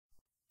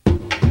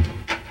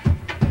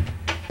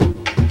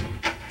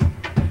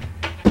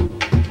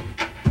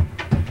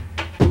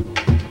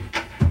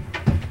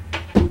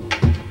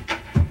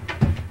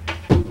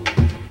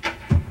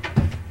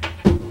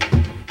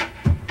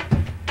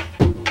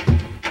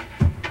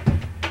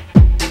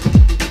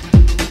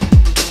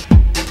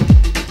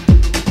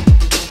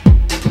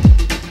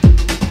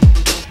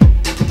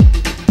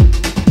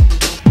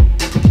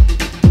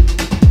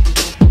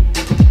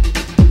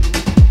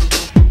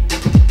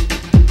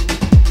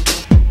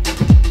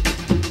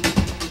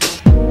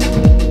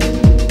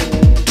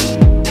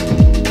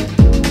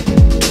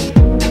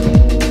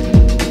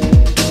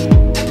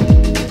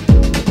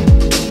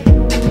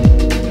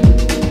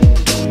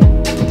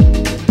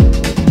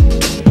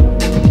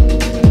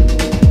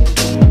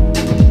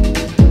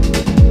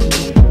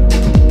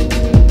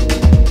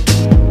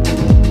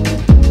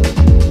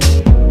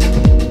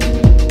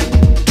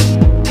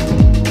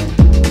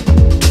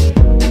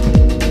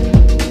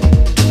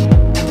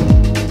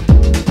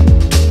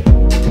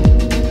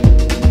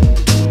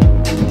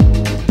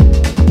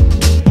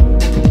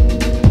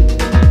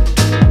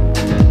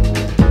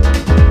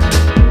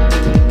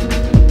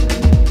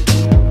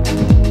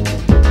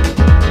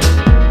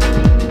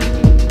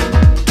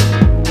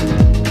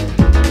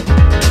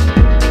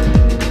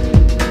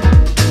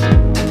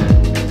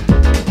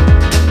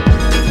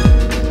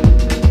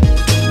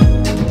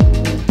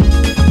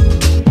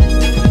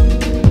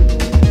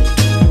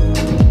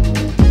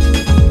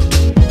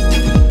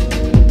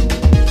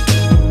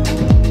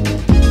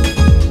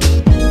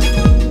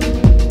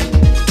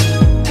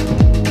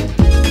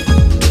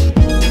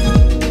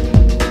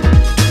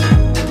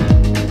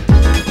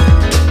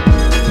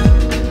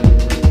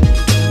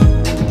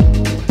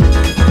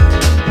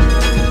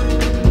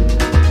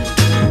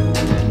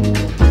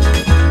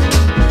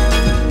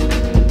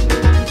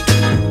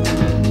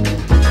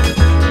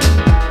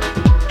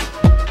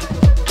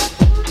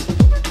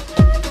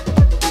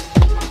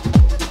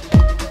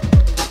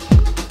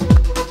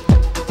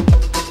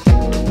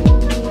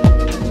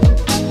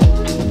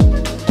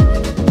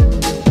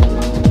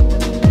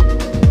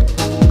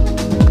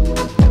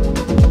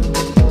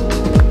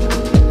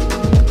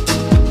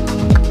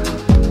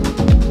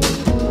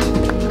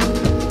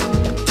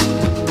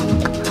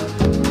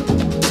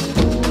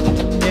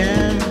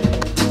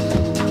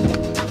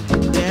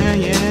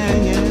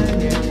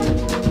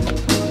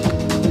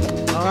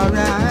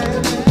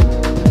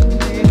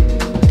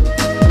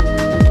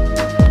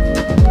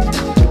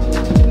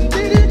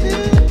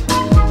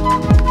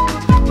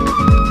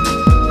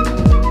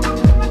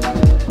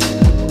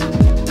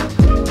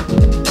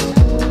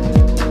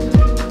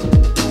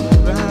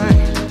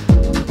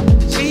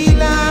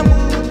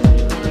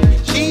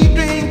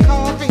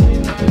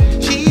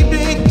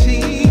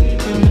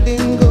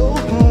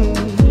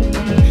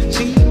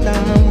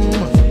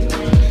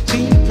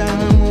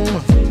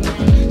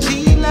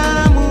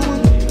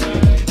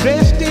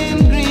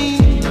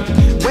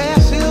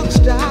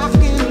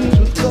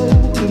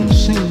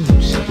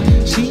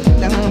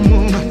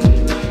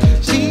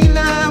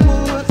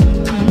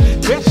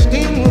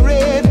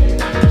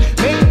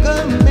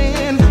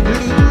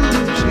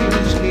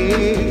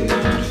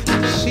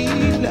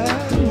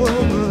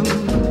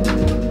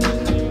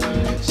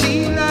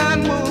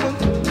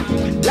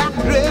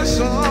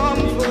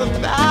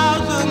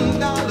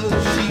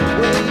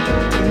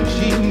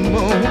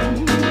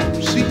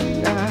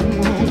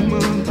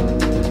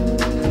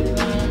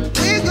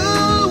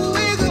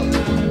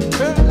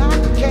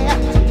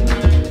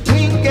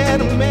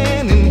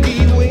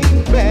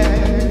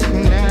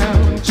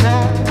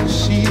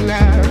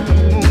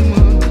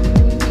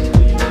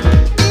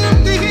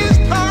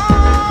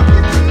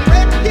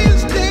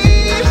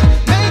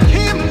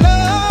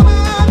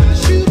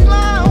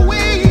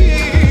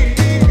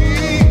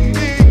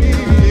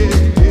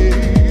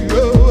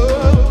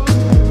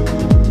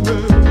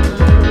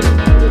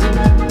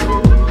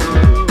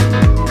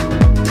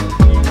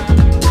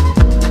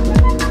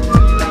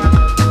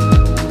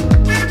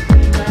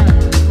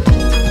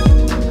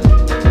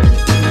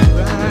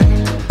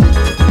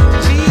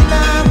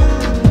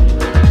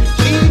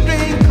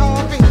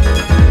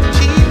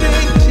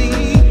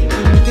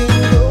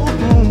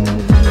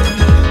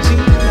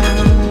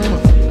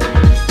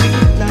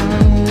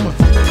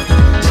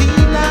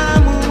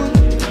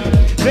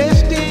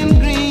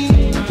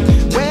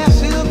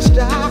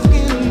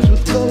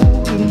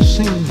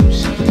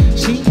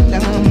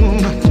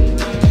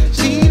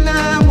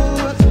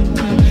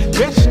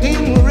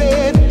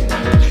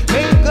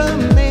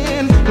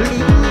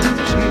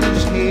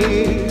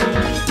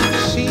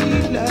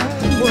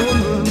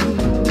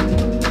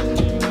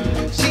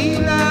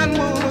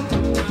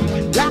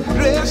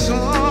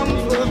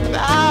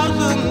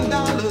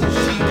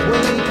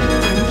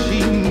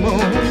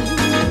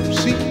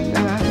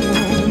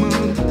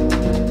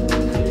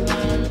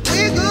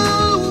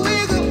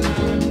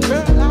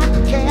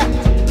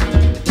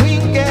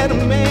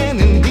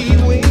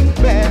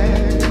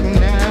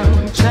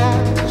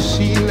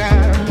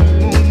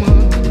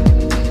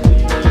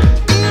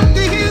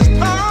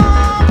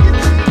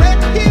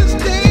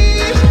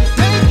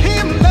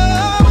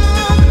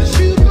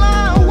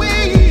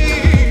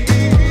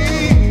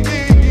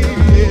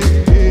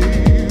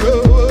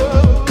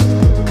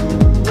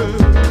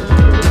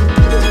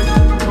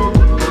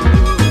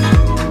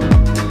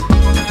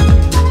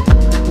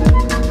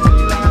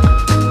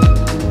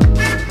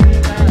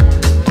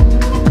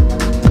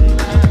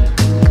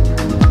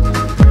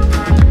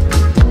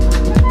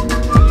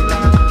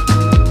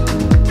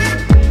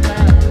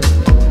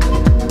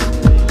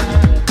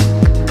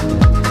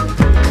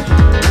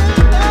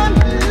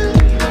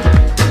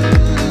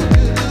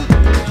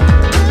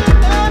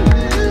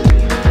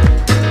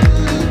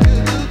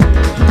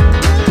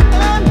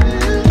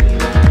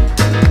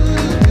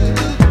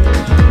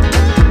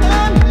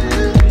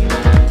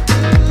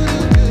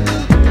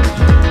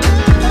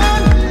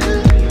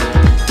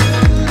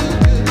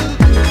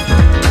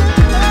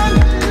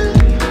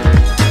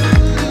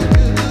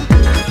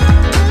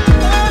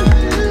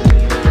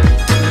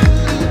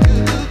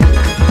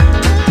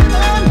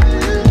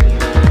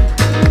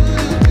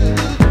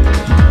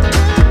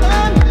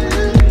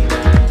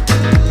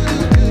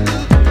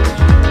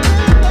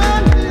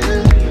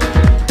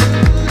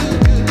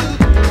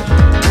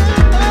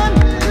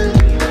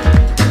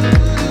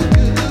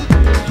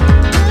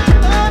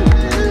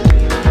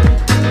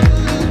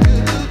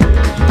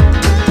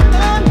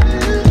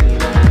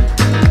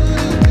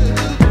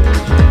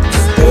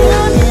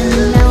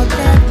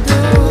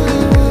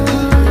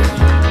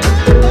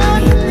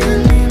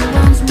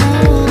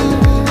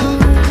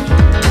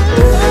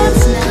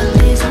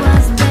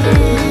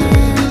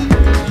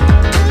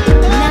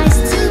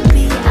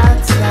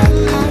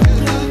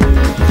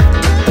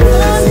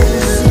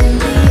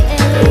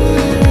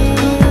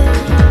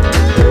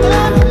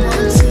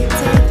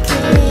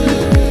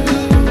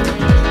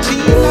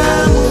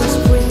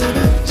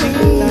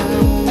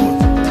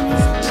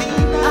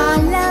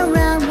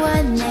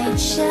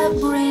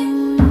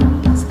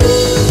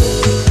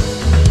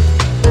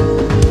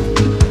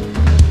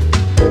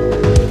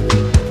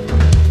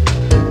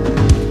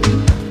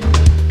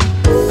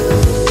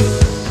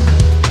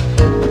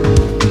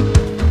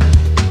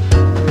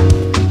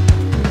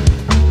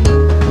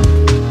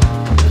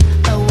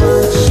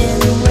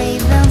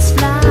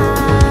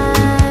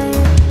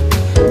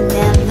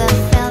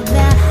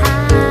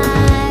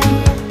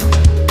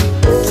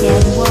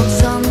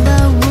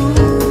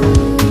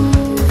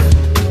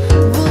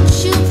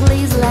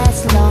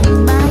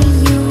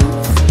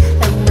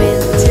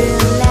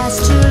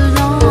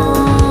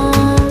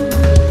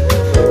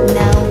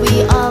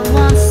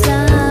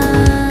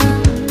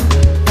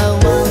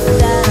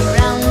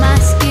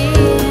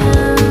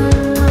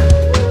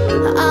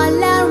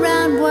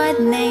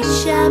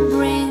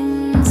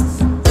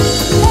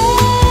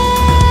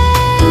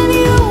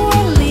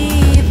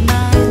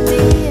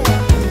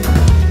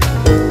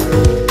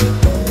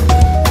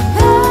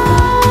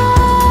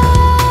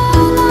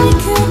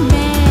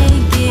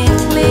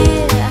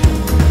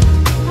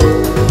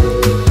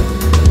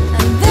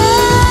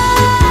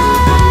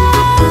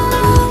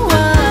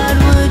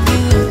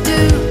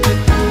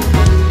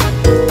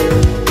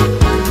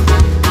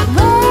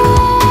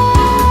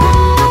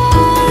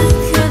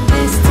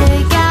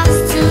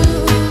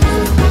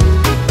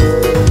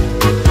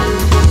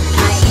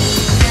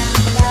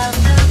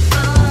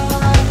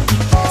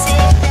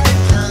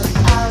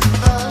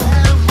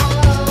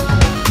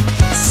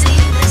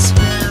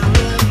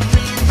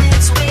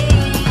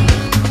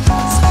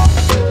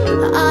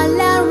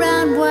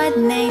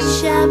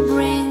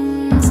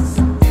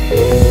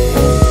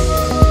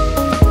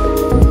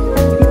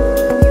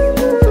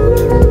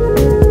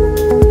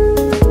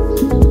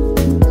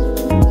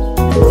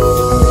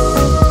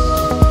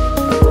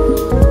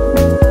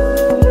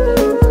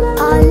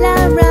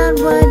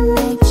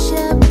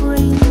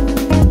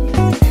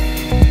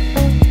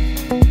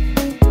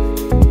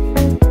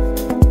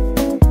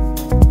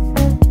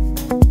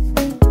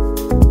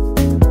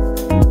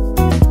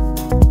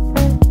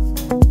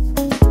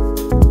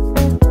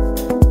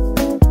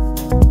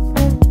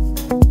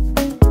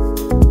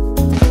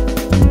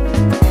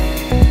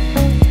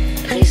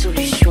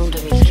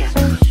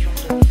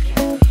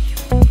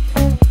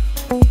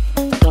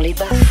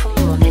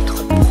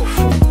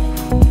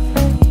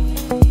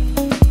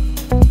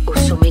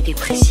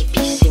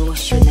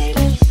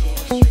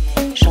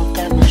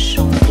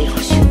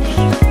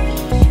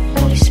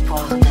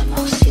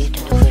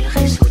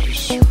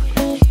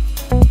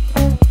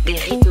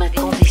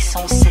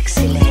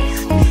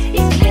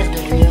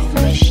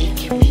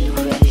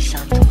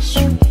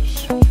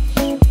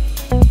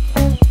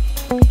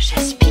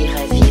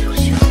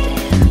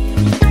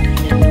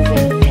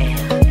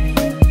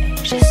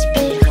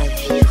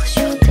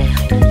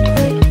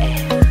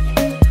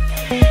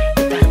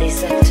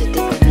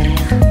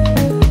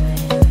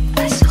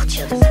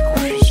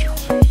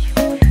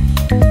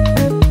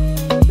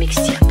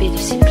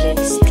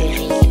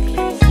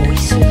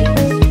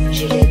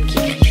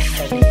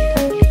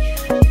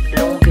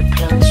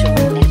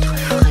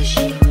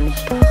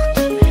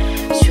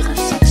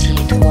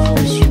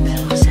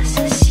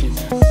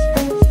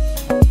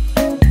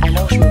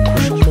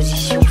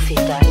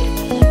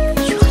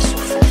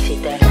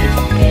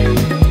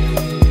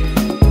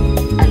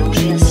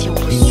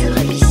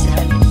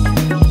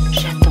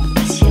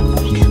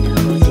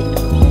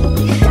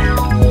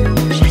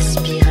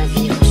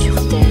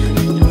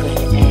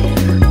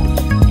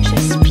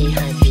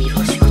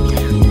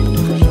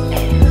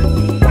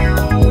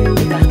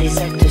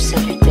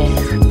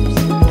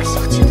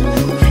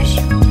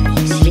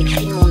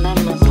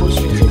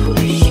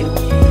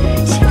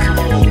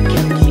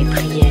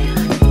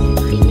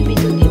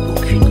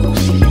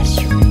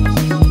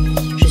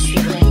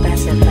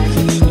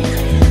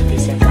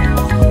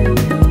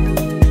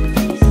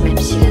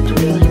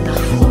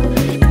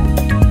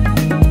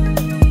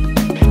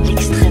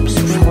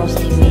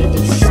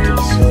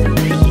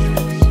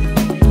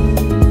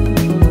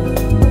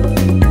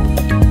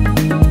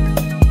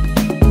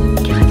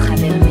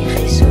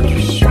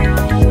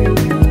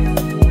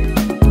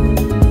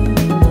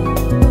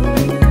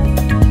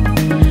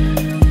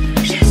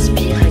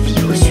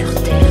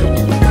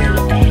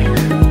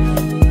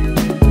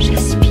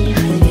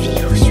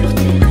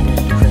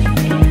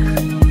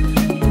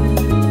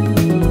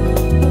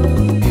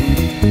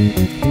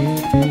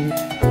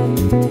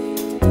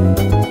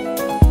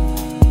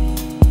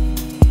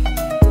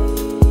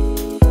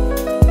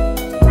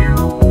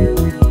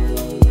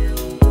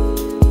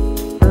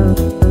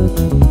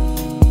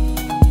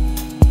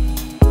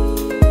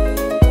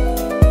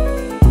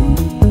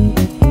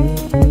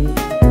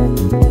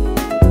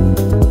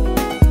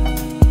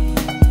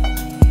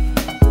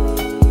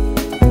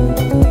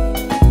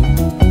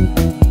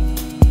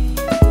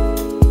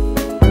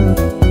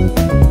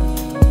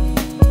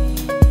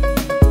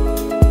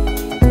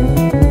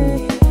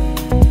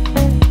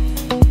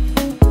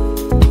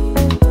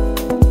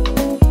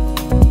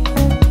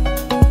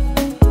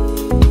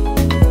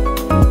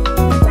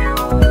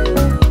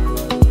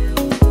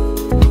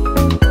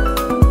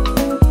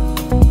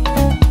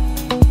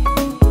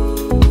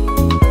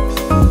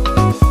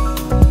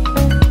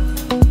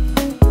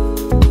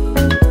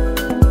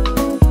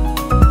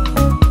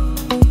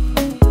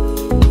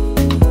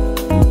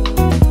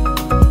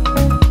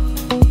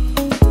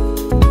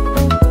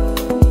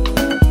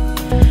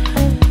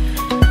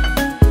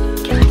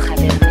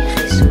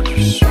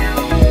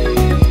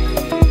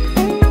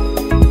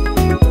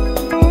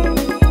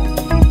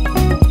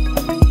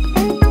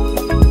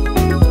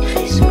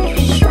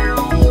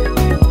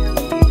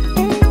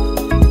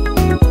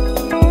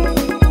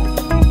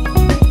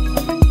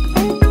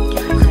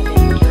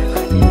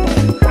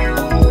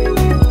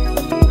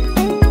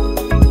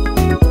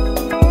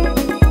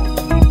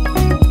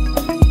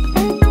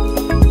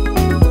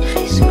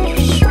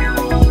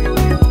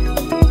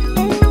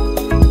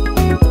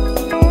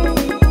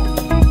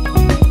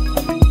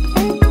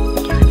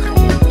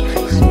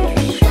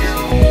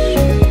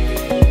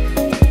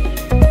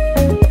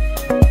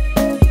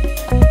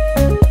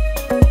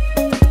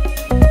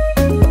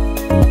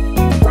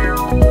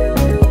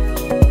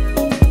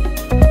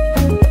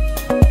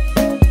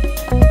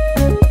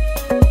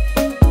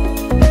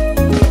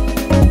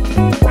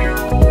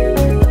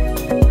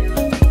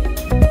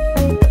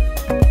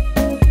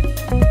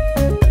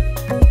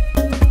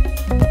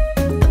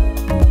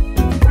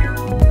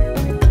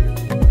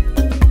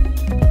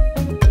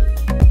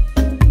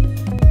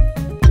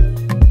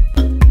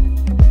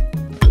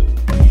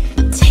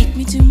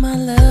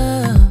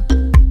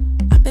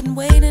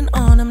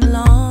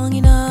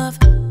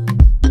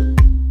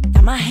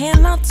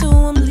out to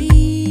him,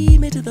 lead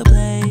me to the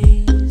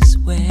place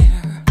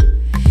where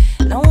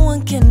no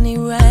one can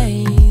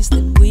erase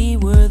that we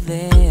were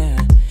there.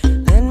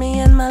 Lend me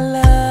in my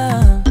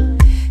love,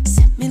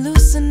 set me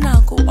loose and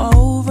I'll go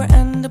over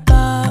and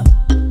above.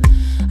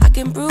 I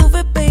can prove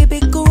it, baby,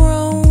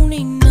 grown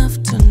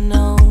enough to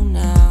know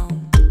now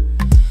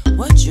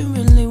what you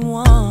really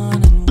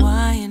want and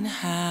why and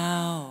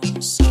how.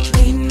 So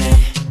lead me,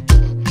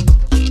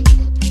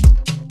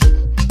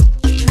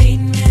 lead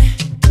me,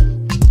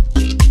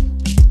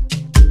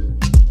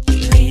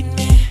 lead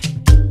me,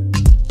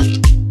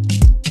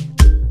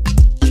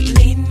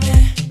 lead me,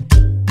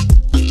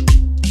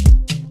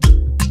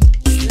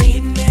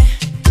 lead me,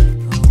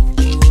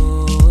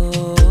 oh,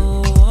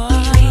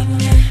 lead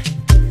me,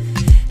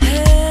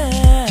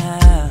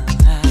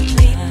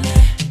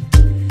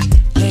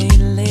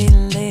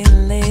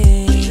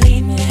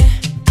 lead me.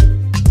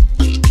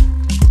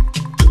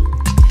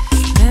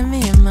 Let me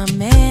in my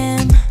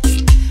man.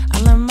 I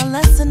learned my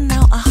lesson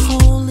now, I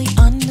wholly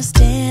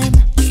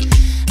understand.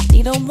 I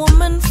need a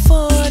woman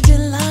for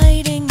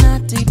delighting,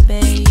 not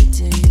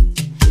debating.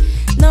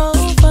 No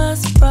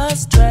fuss,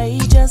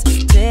 frustrate, just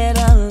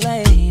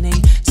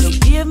titillating. So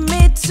give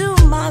me to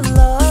my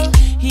love.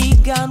 He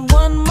got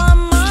one my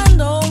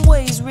mind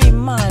always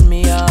remind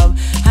me of.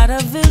 Had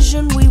a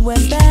vision we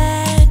went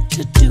back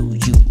to, do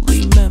you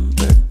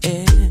remember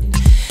it?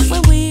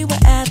 When we were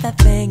at that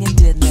thing and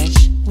did that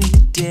shit we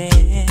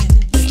did.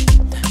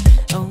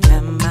 Oh,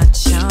 am I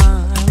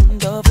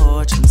charmed or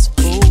fortune's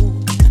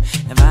fool?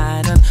 Have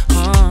I done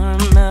harm?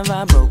 Have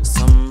I broke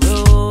some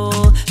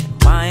rule? Then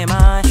why am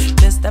I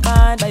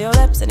mystified by your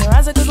lips and your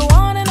eyes? I could go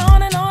on and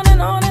on and on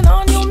and on and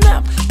on. You'll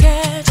never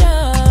catch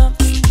up.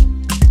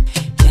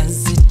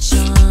 Is it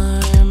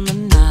charm or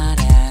not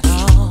at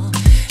all?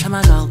 Am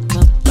I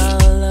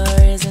culpable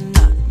or is it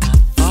not my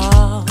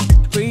fault?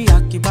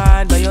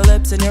 Preoccupied by your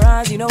lips and your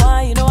eyes. You know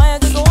why I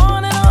could go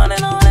on and on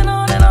and on and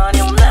on and on.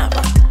 You'll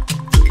never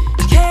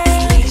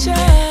catch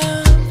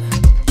up.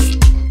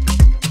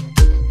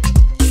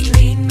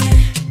 Lead me.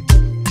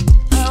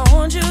 I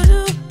want you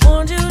to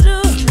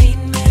lead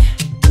me.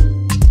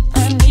 I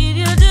need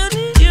you to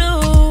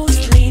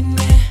lead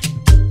me.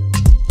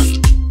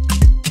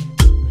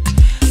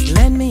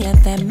 Let me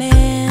at that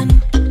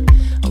man.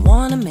 I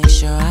wanna make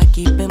sure I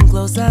keep him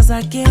close as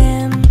I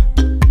can.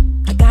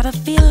 I got a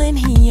feeling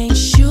he ain't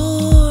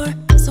sure,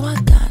 so I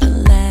gotta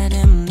let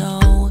him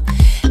know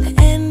that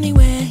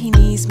anywhere he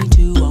needs me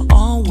to, I'll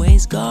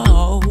always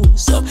go.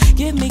 So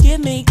give me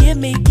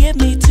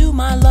to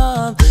my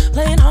love.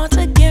 Playing hard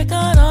to get,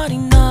 got hard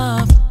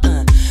enough.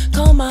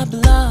 Call my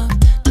bluff.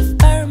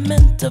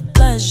 Deferment of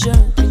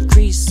pleasure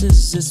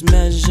increases its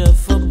measure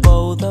for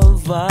both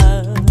of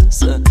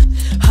us.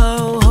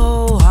 Ho,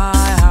 ho,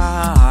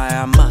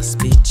 hi, I must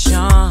be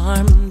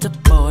charmed. The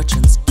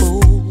fortune's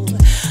fool.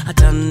 I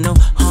done no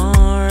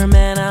harm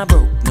and I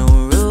broke no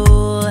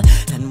rule.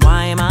 Then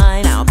why am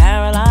I now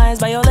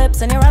paralyzed by your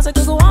lips and your eyes? I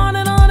could go on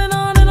and on and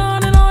on and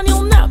on and on.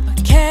 You'll never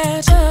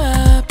catch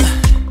up.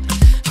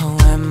 Oh,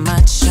 am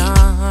I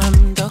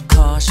charmed or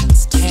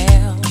caution's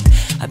tale?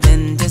 I've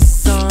been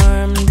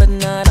disarmed but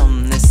not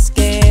on this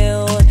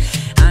scale.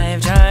 I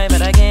have tried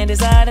but I can't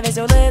decide if it's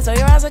your lips or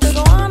your eyes. I could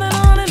go on and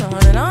on and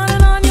on and on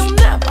and on. You'll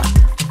never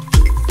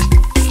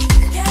catch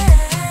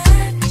up,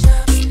 catch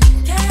up,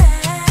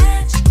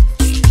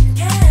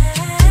 catch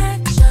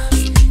up,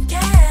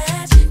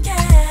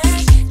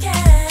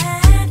 catch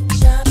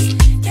up,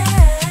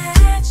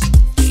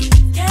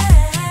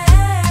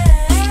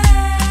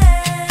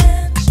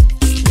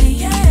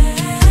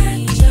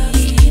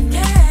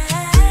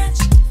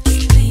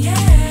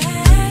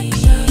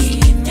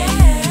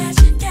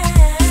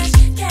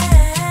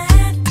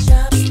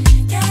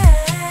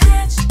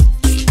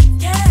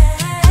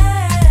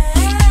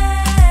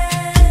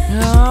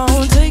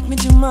 oh, take me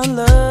to my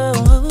love.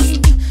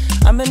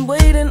 I've been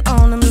waiting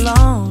on him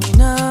long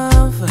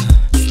enough.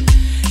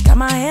 Got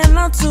my hand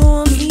out to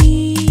him,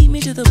 lead me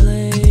to the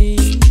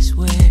place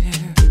where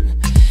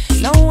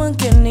no one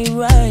can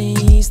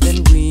erase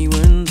that we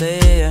weren't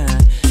there.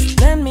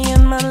 Lend me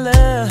in my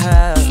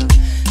love,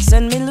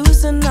 send me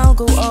loose and I'll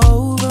go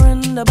over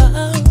and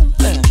above.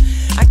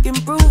 I can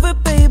prove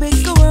it, baby,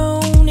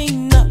 grown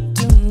enough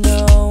to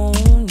know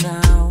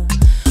now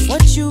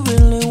what you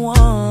really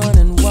want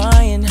and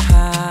why and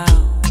how.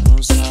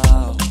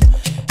 So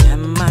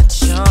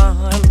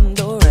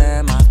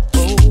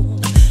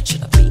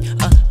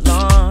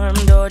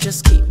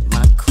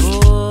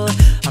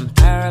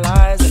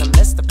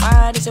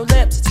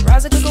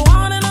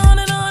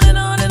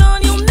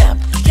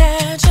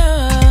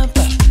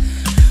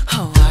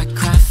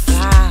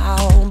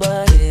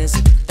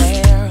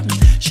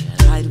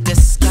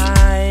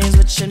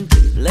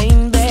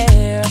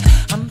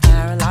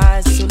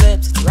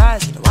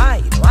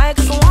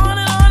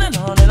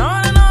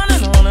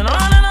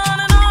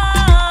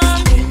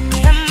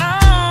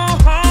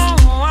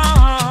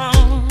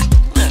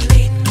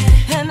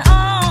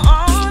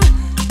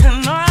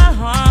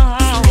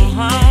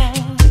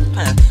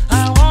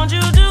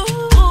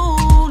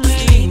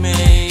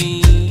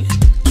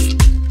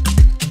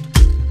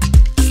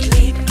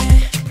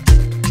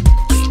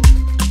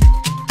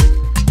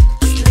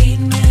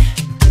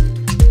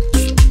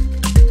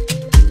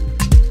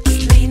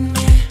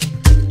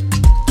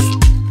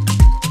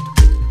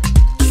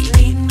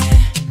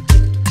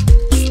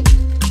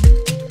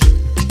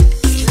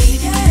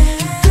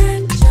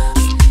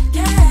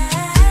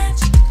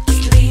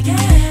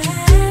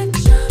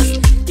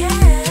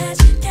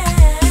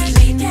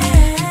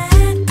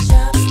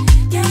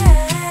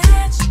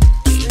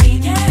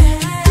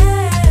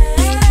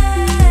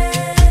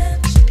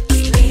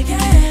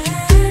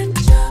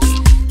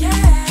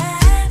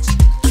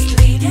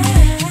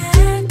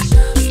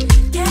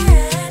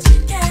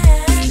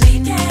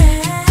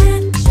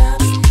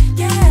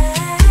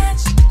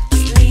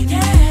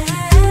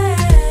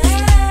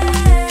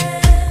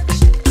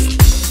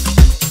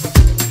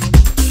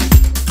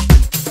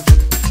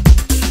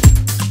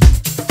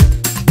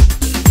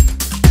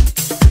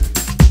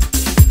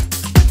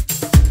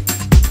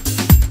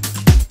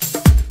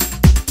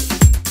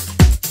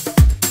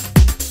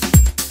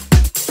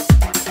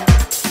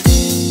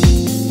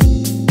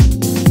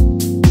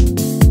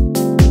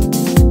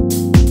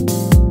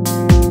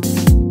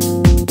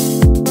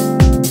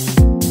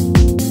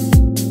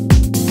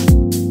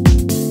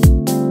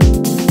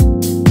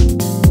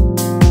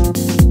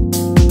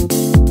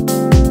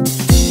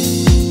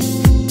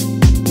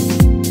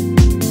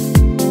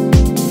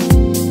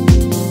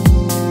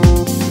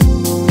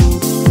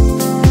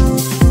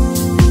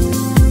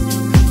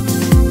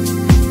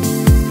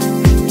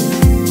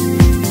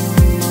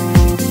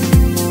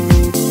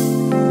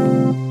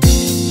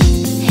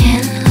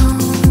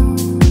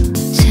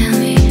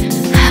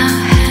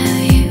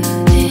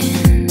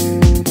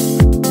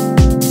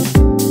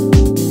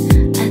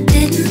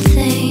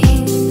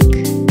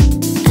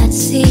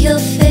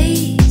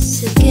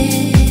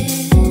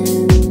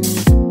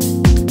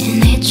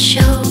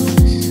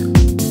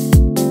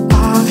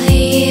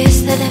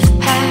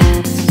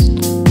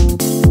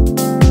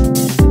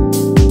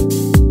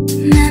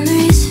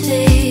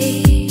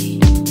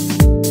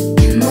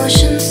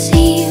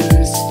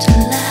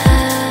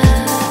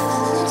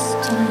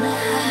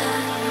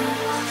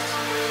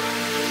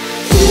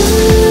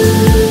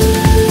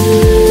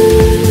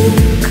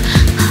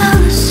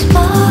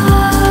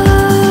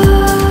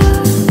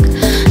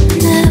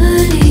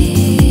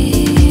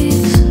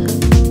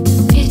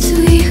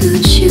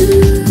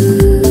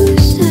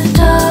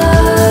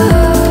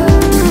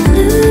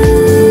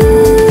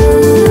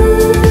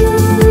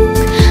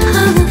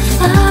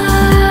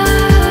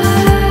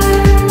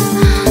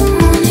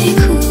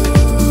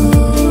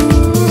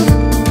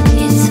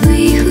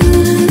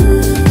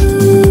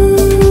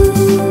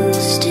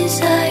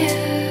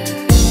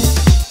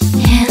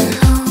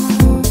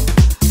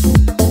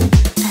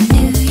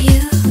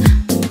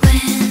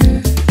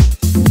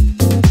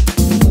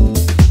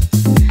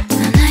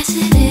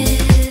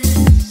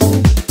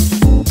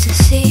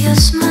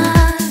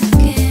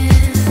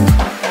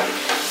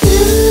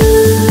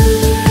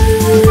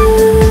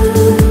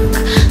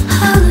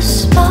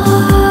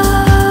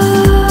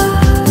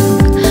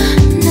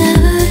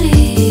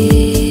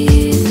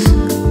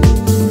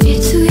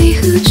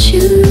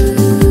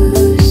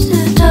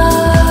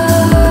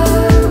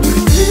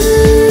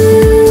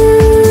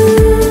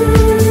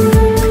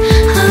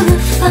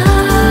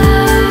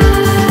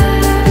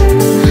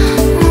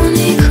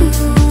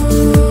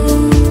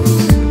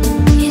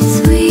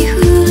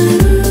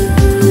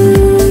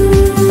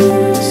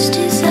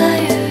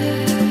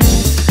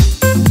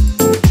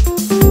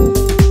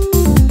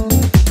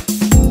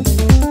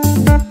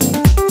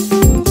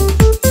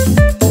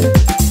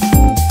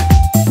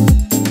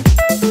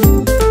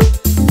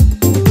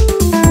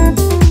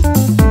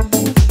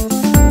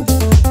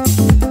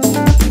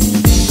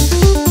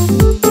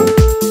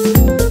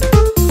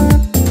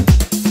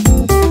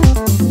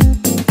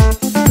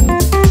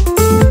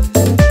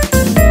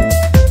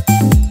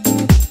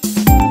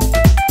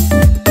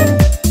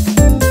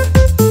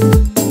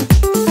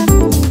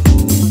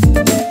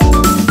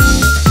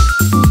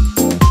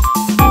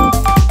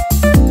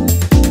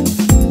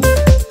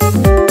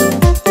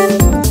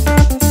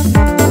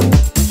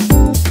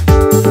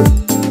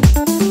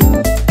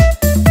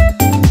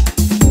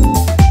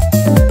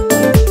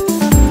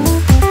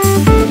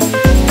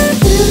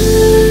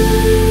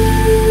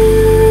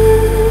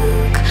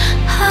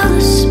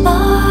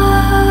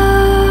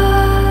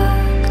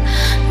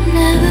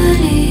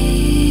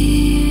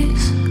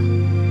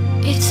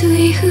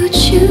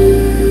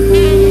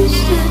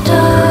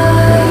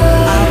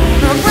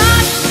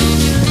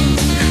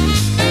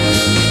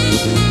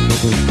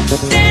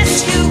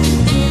dance you.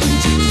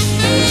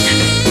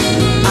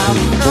 I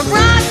wanna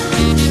rock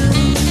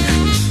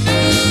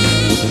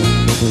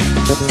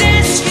you,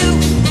 dance you.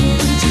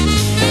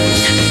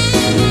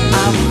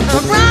 I wanna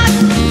rock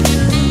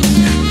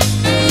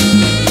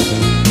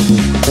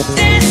you,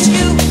 dance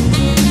you.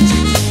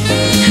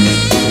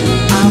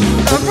 I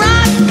wanna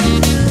rock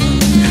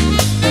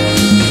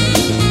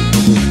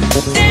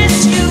you,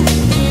 dance you.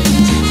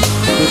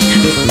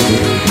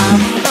 I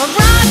wanna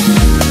rock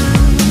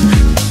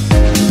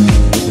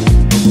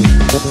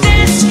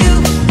dance you.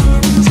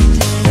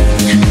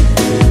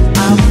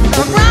 I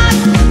wanna rock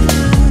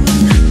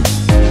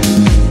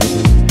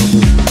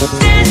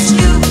dance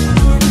you.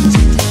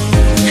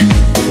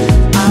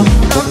 I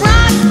wanna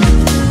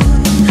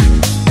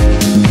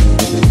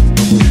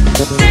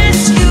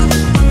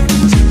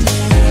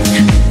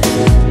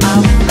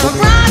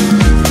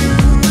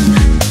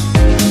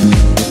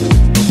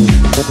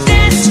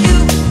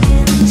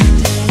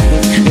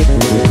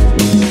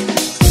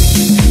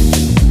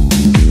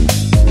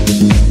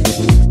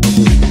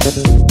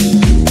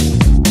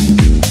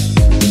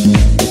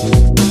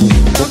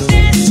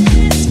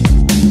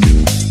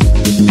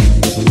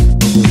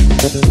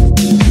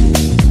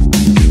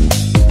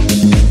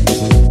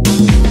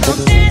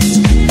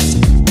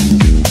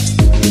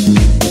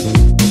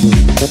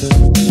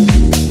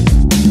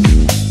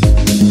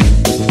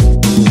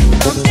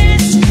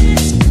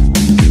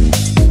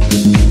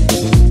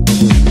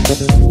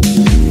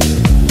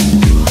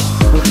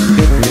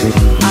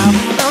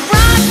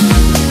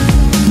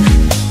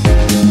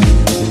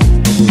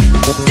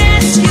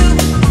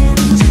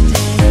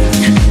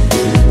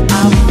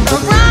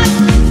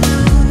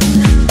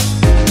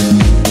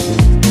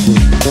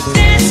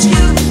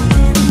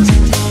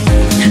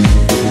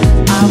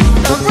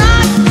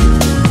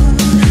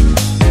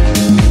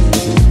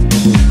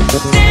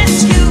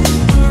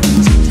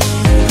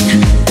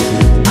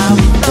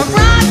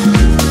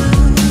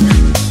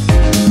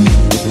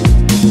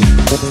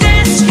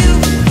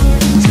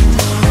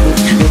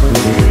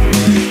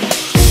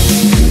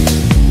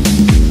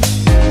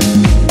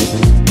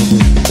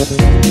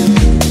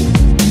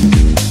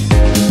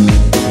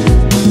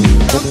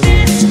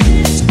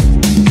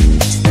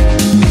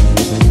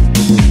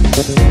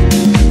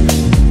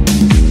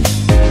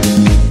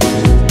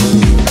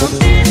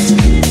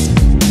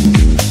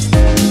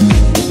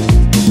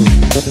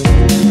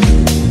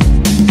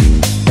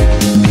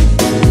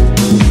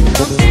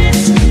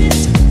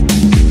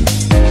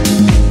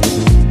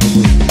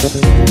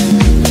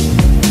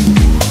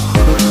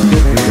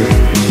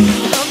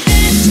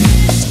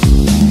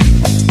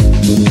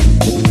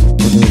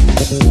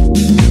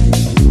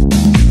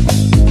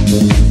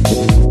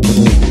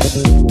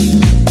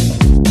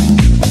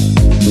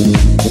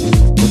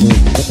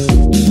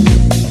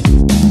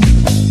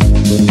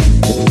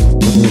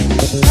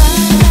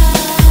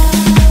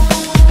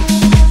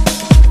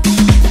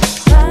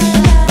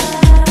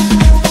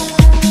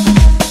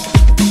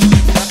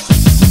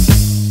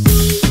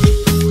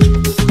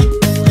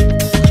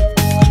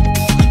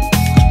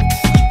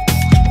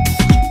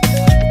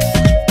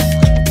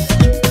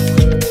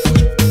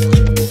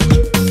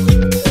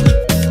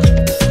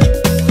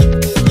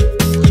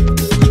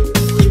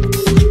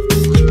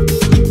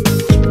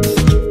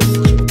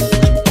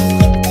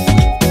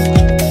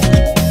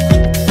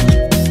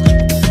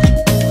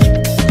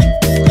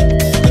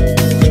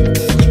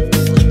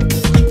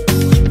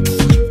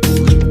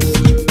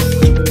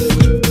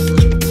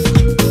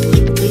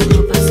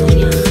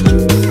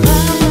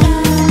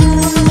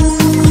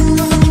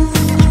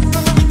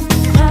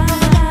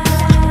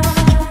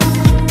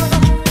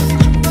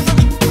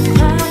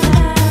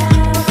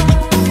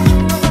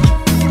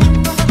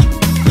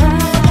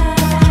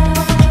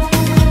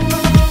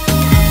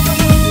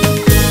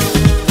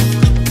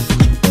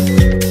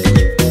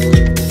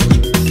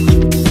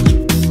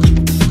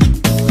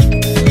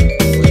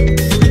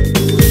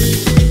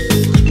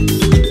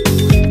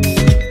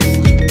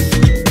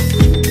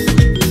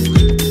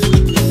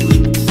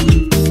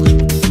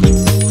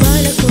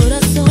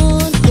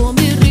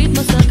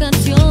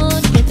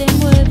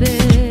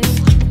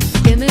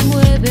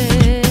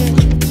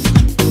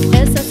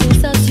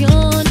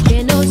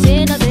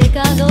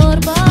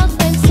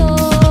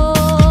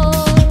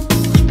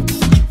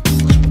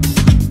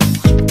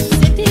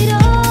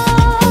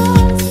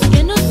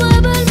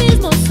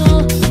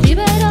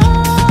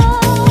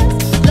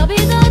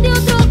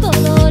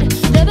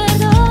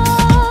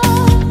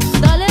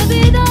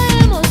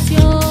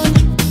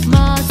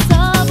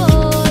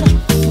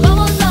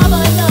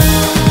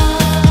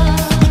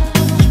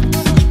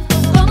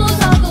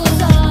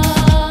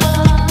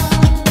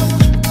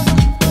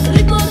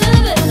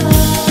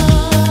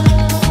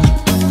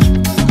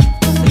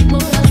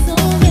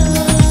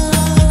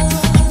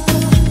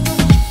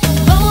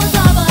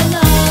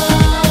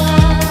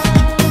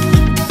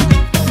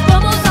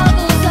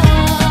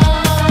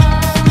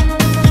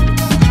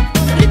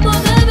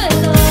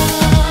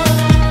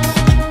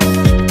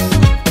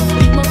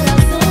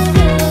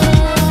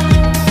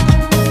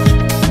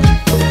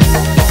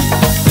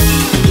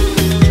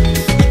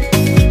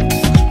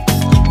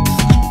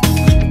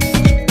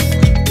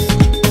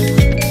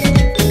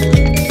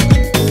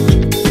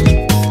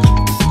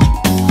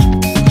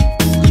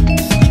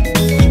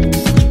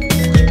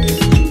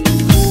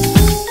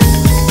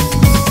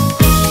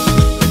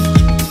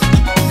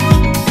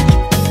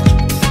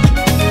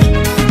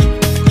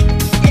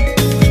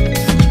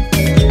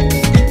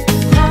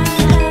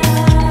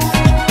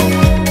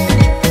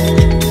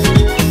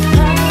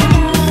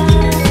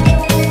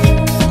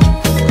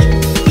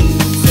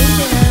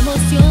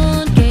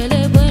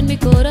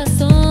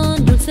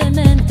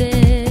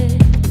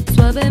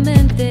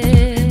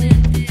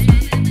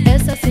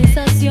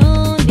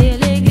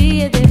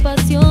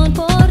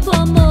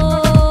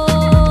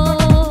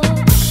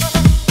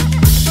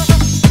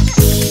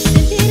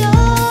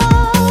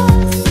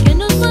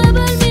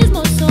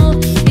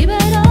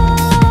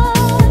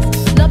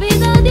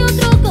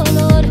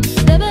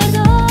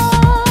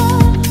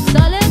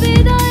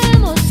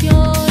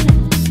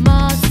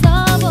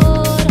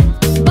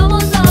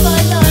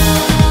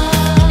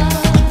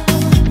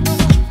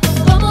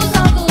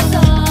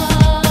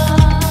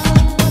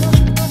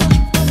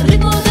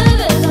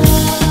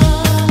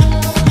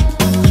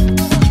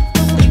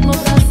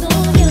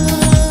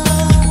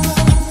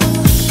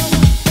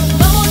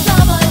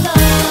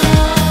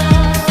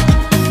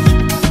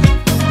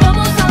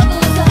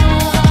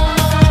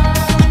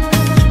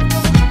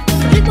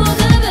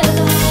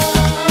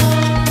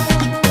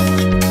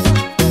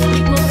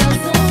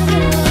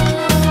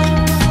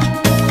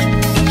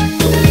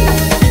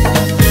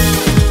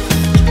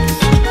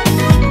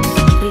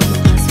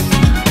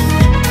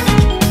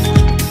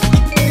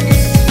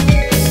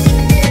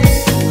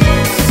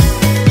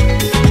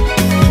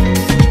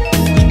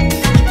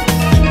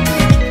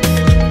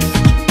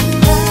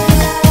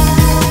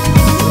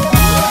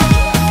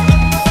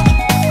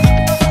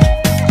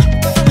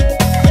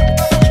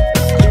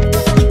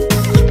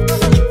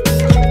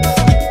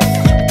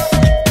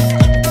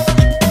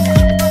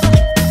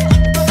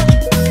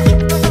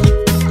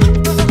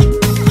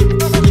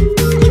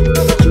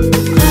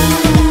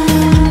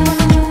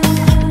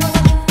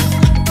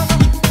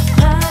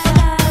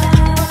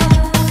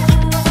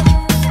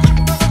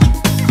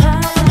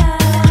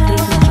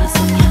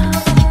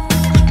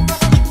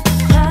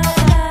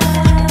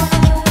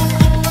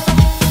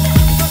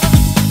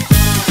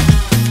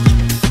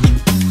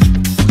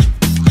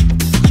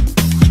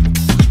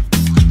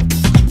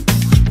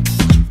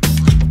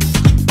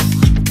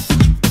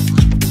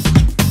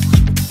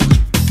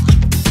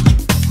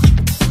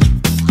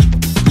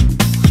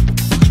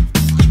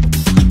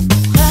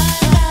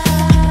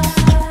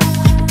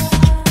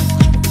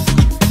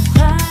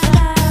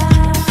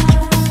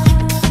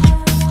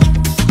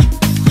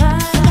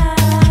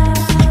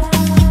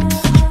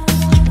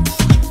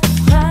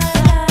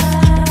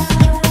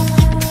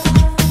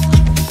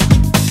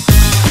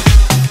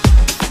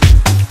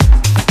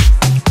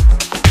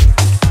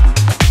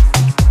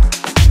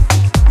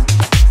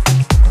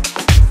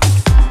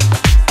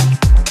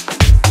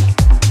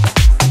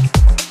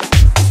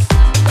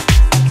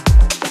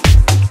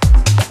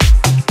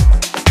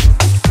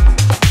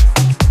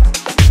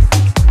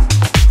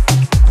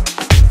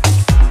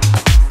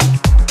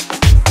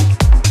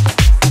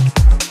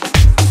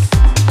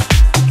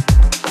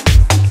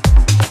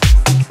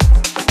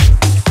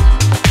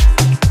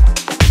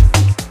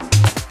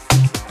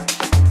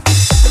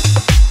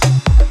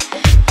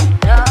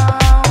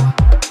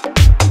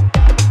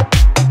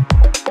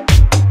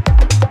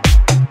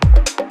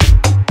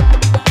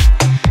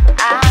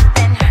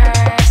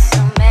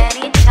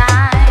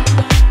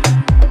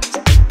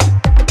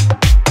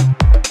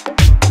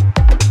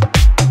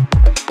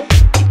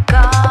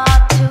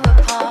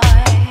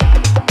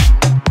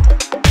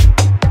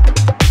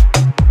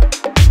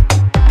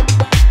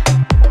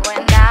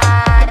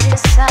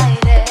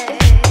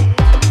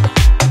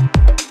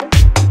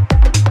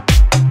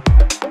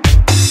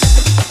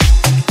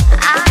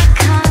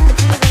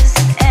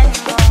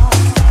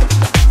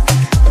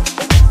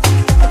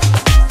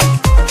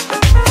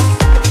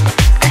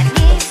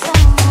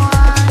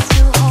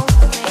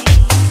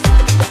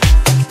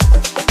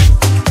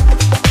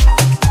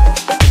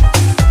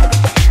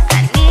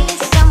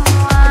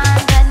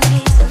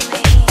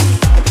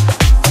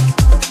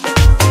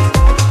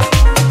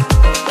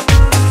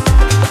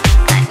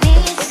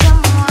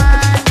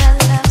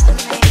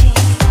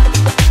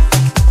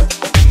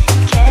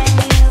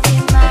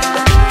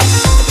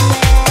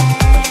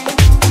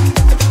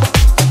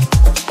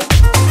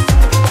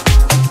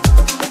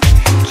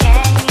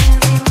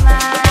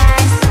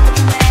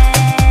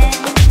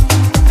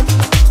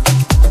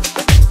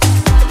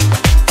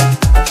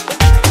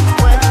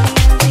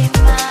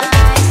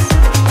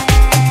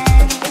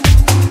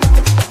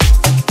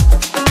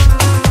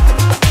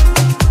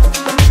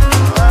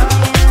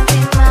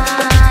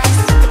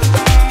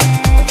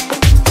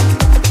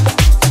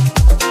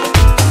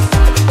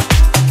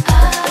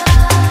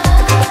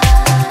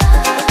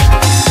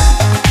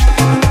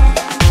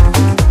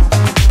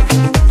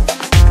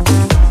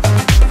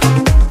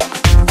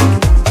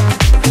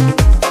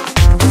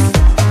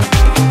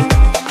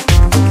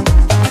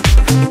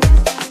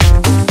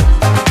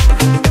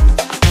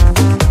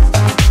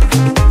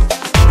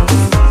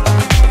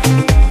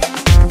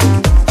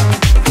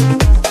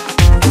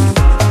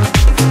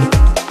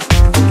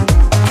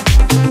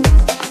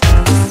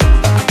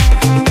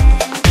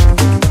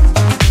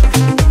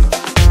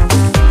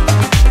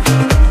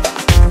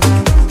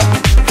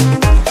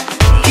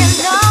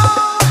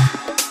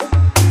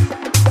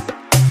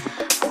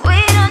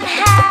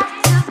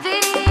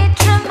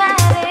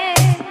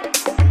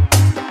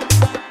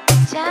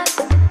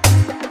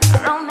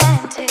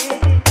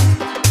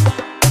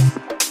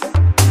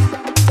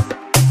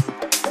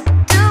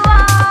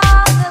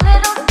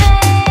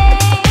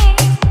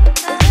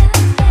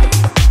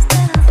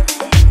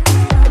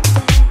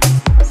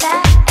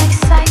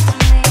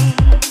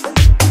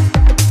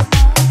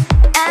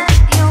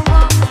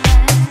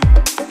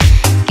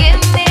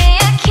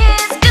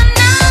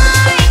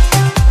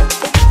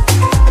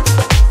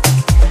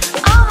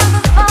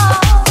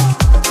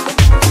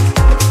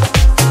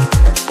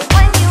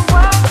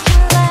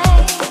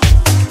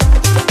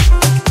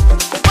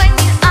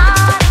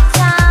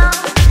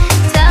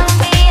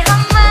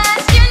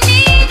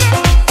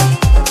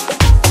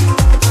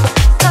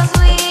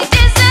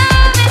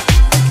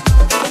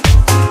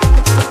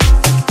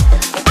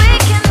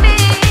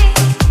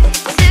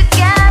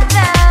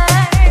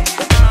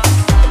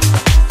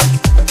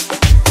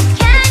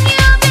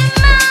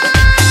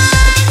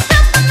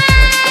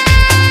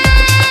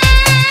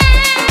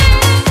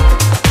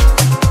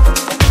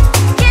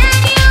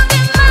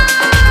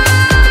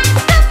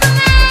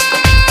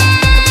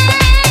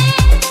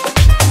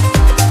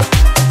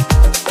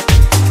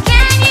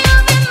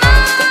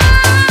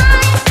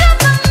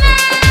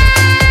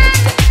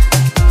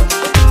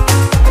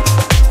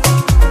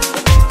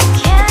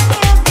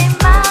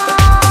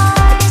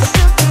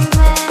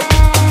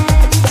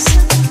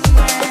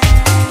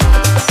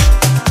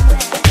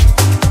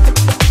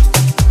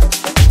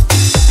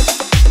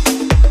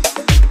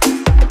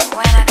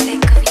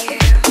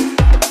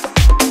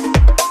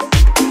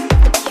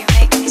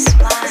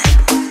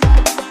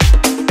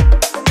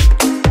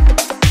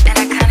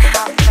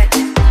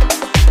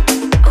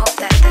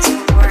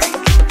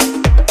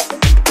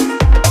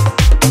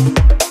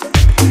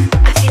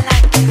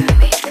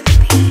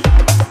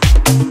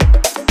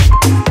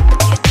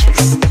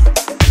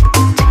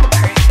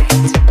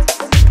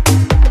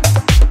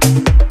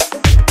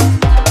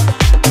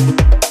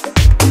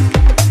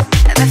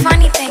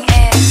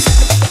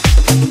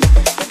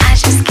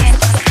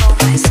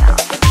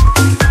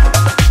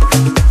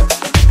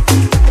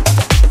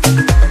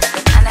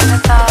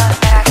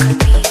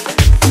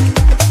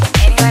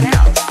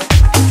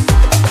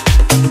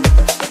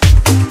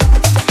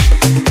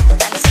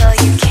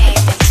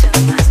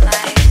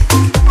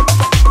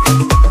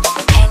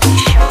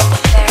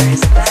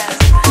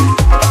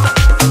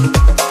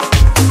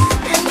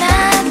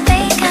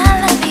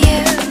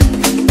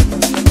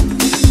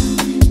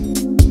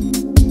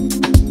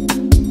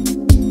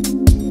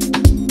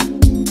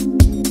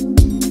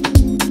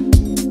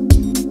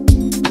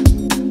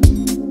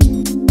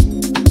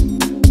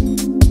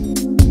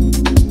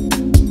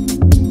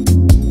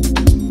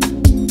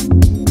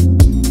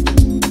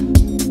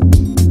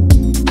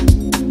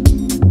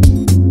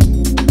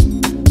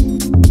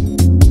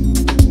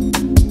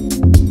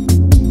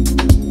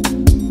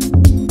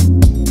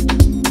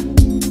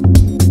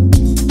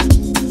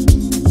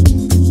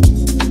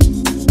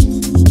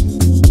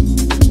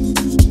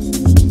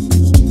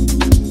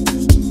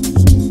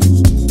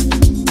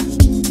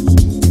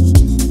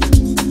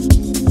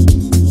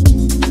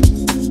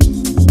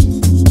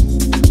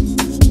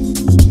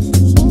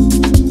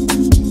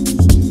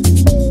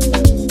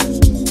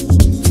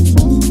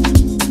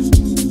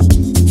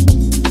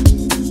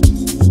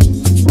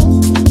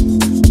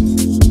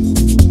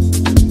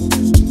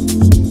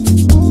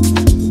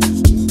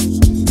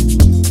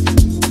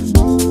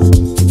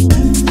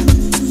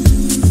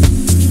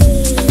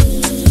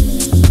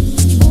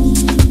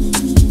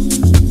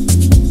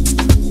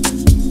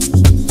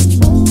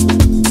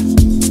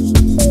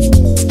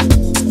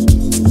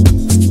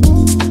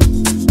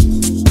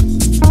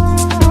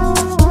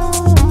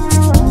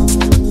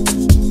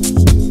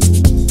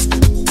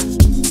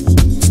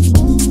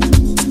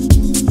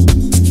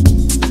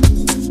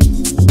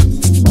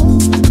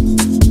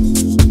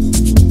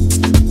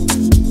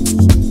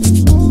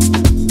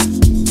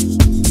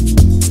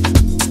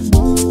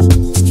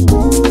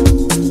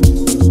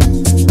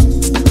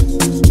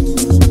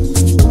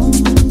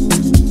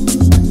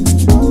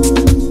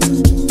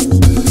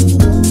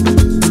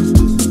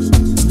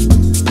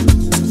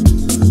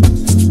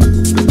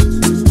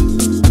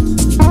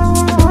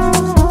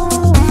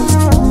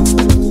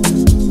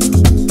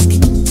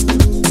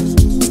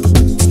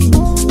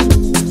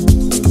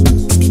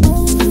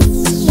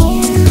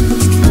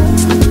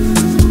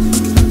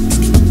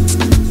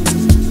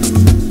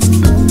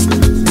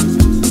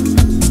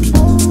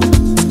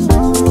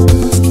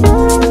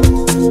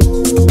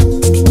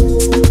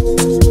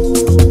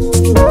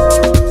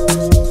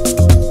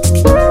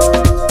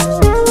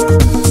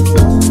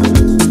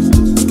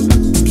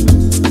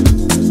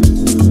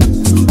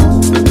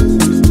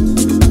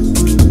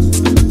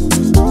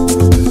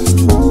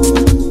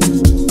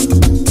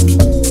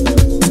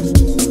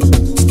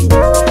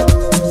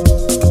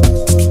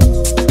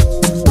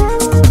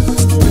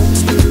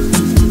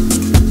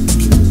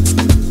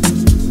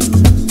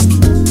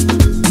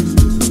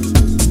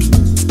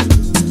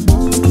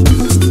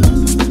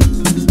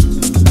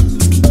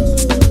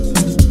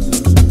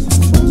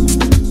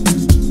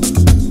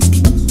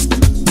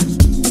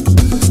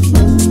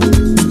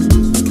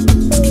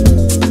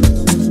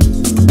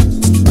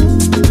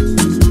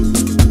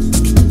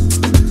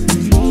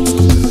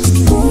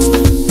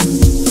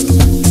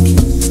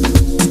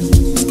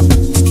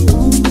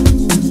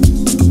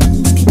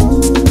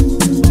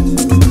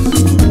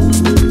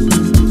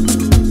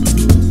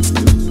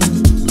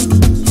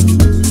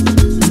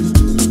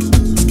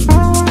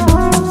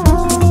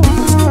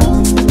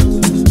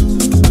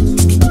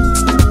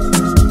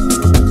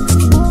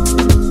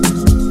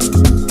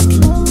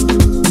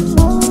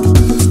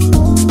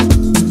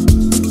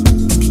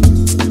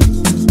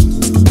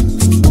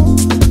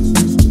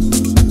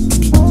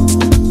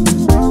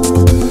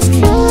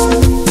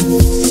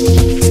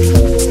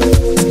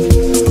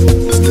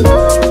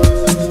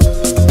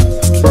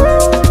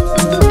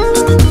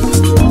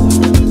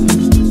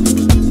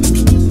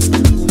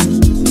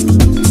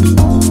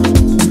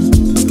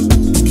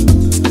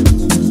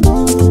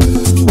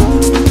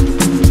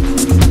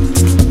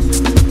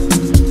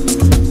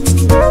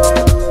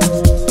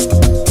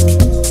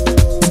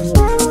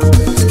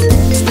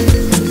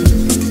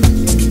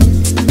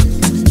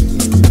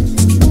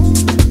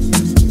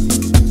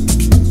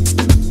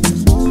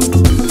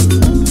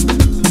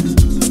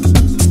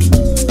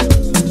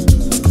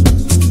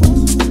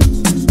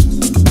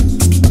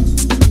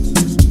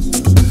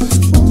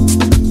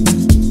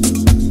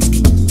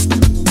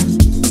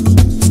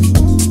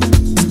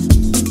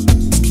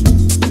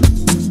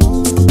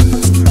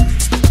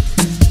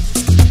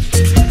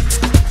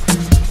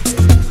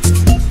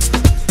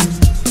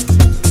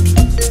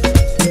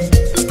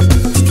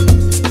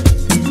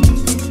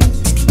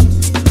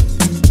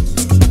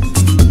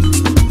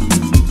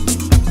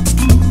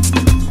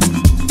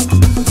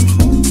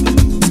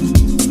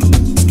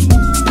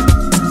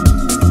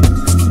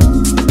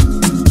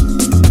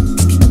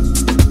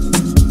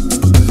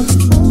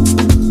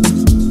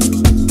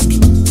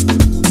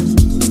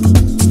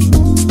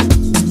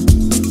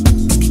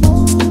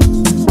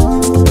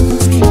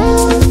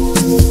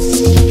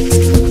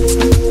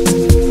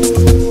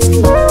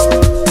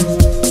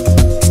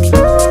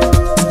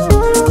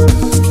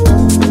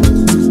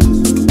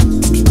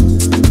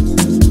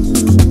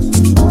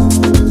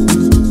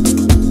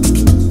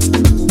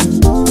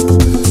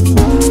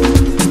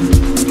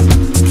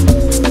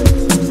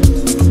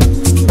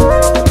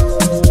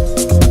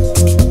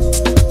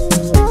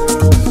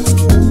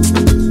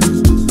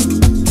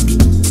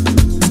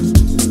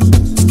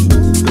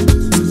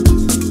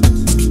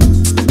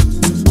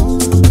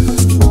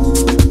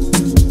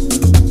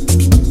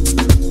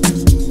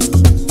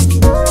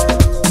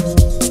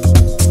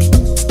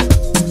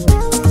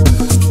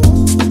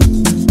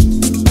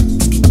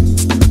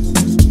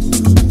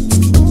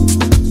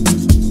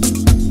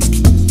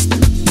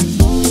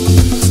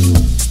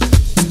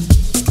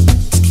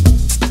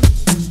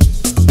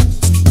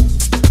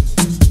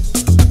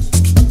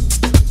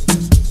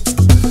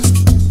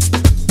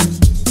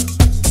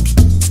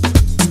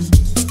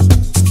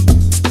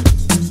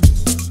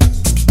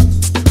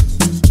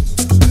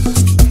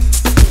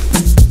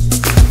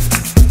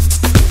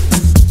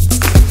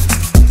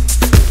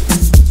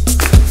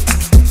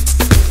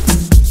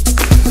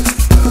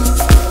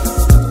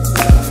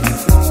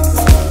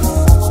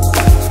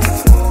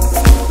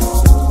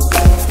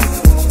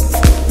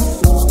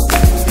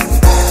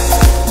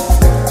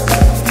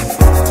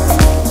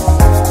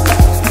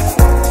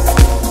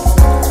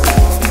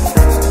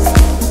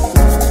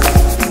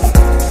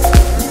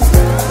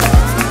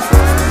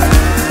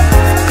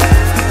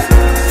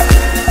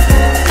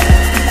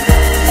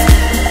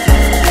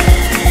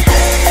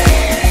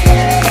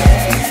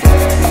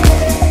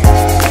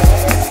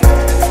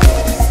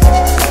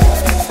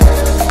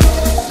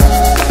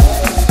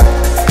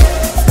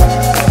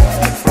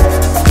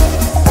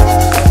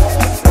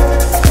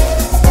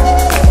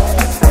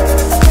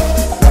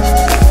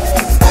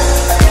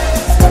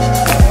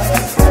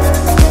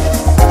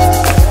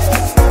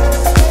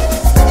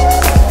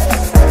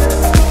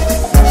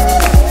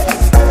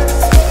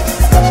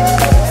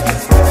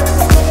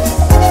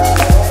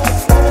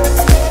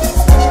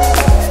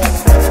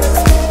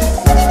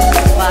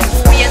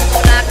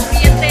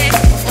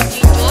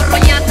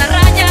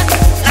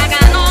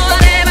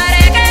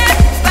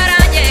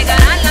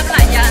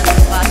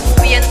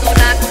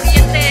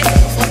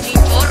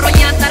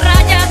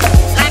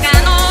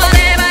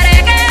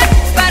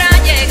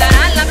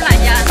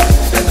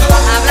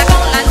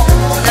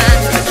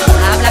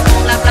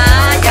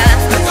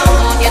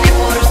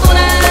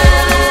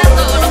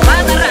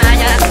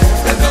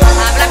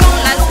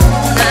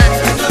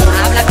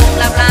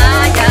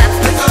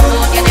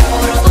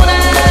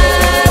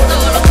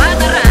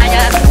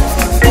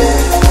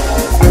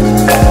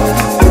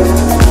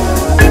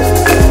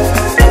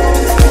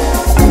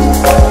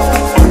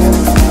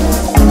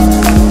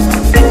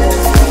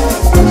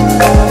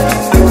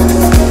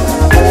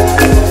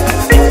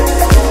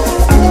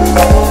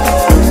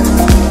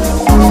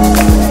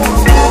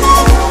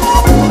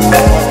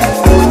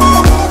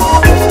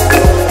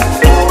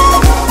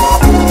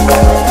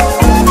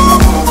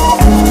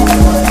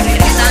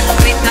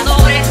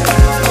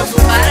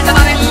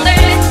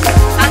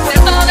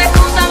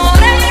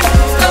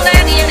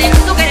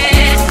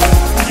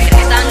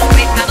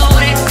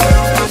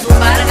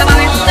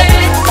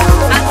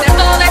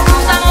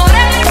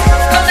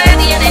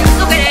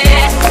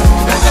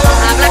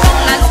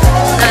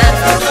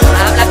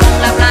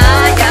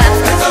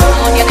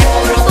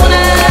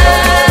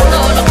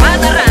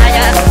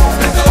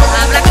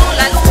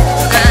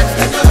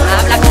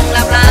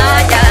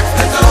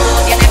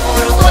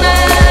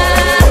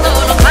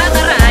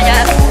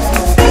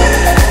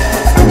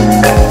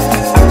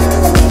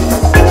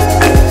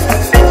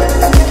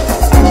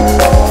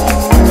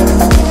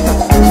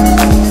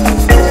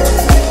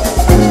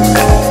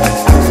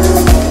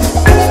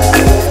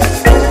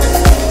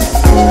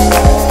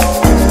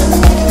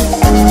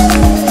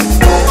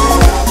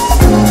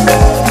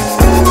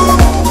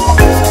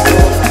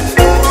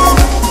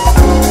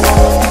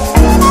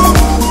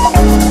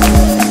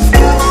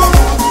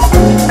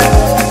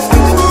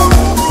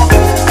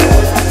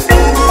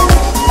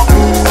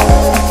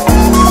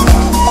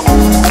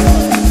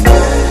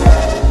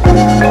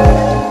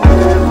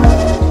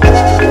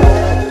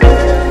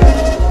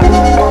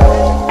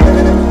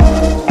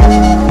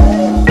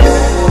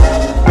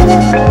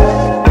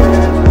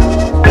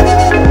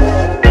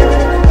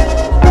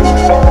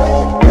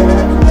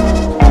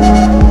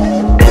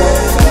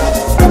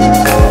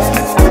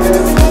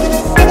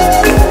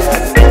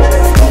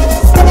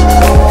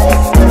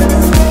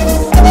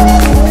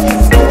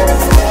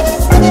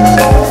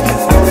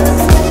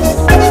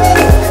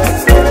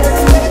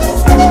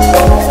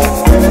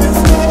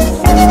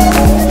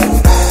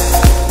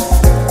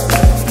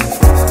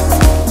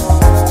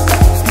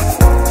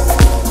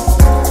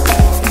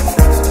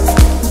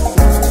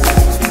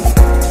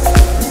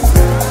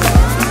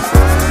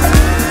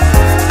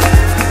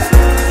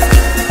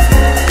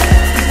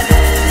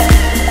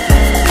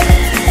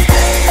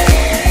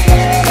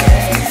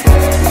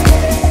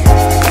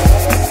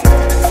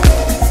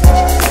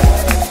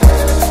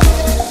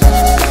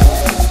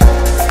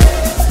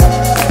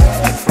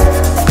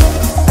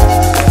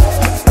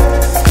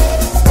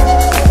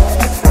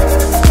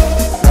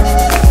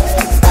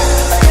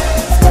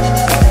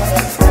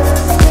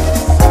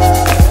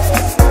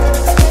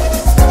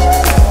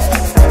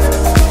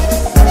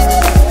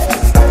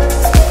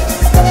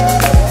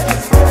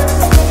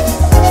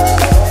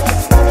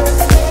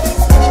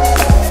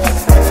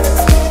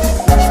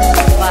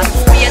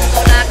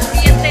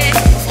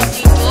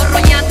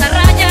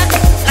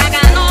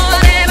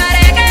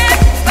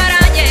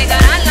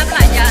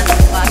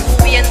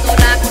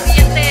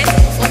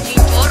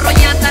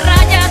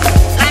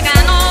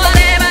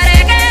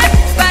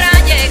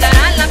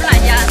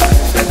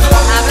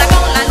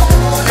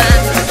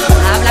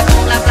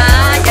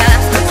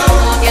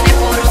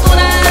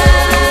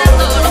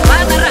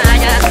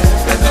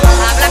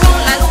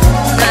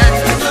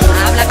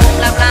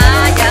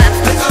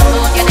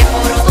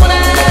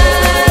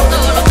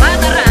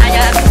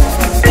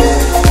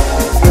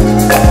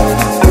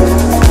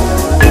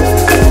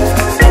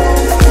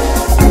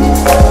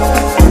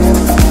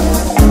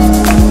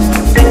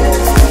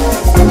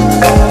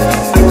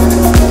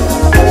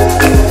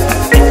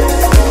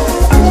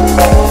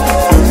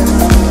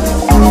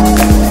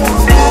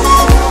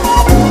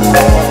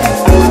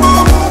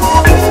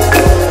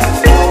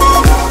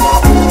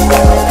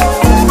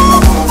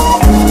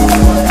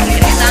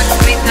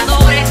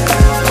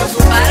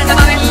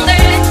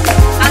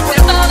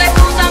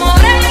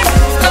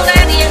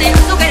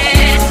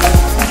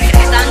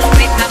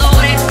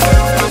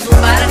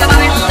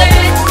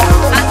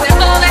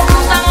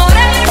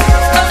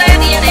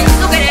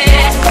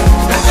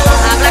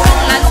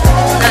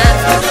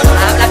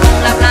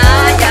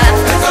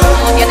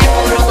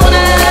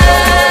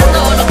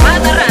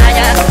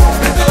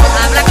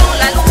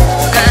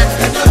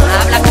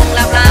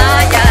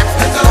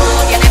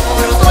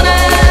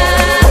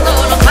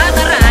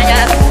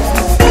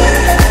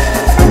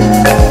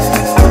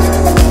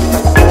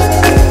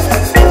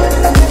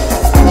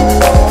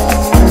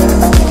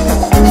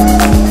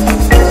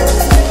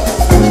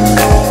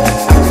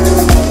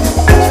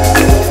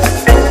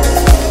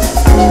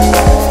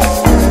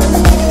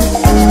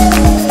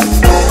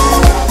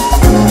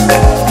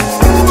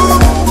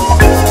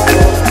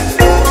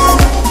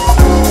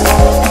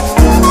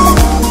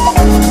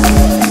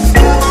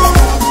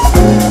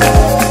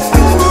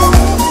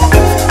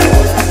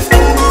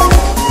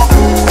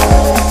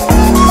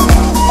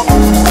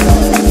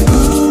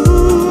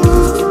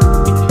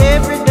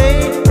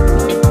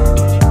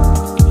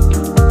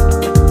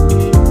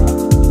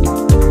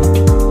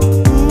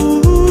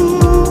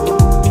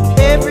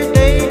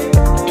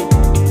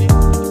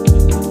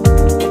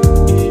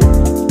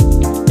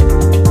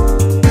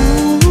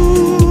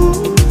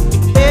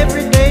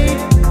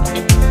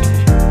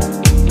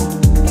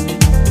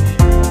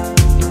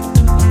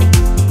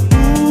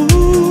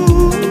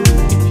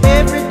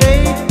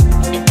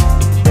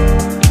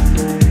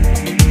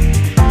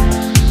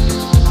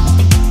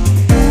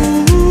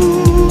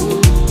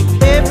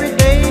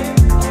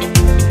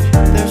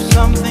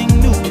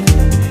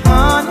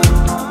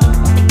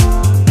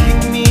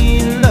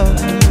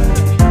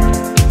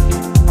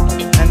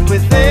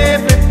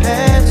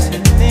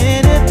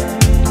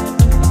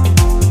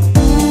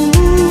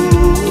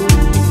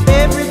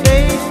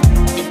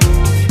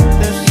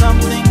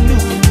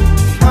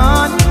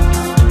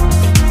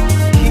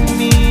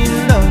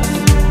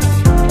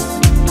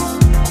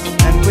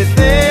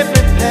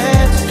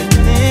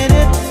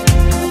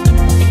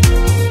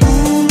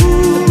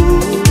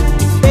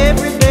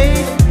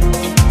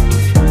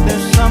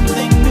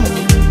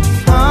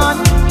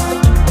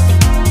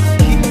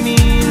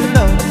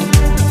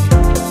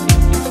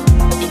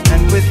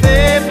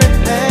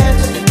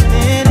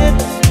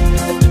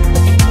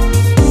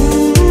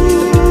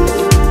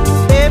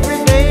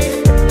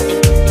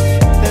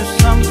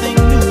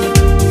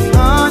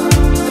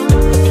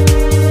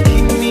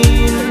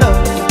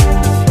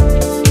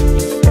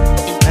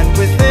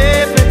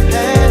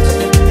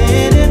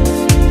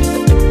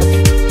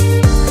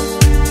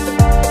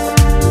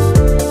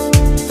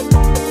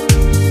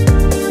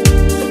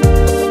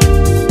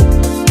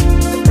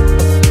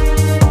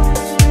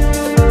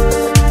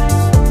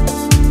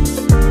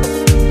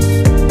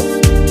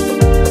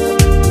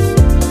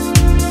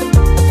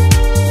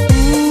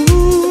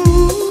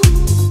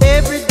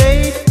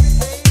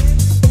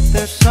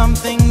there's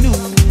something new,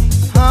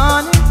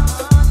 honey.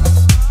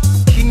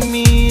 Keep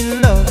me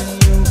loving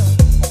you,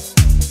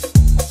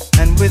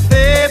 and with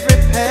every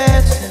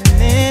passing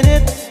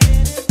minute,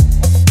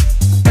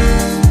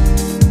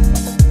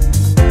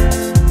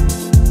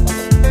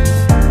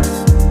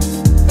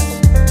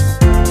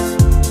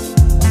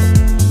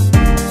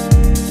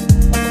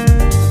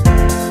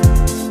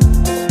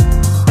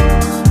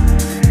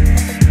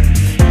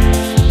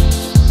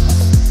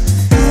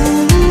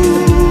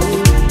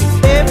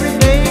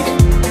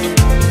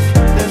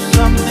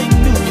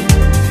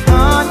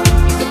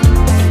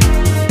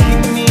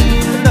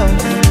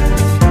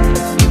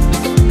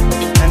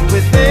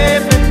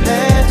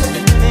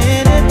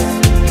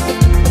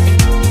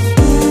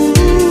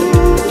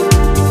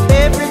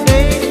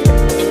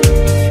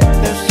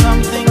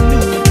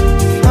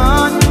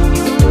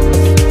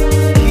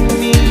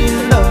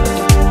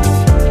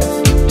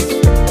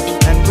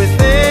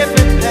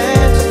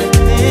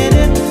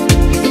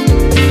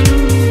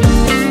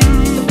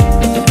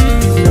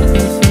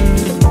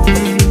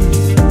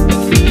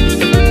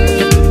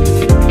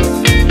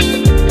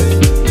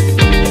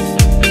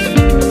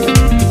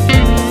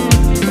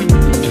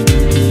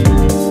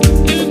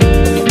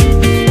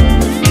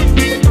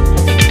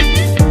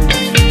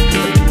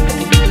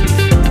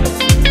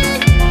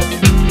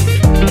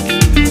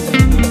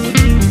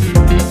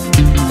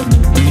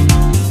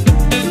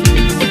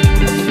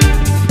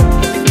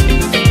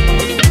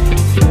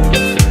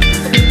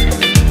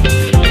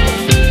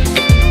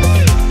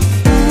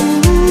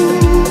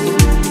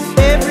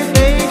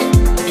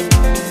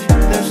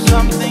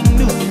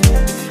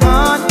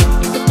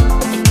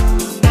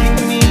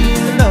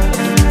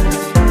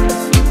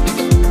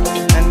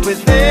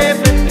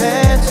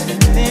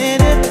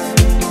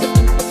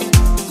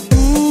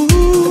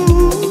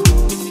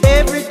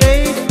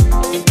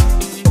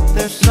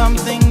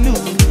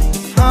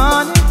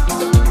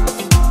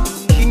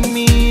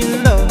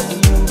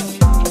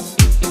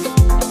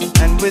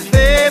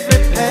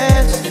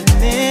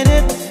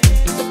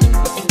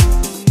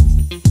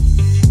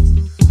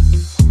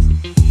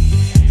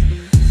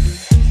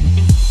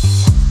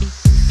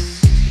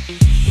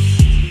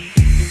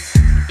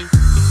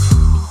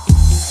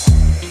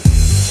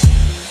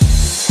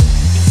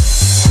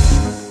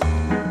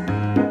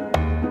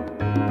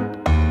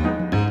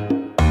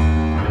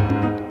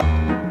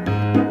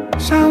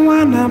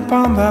 someone up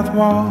on that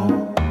wall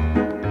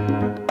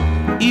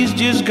is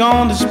just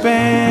gonna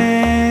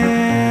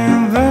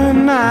spend the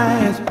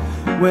night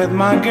with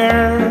my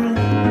girl.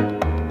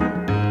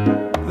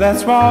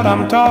 That's what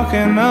I'm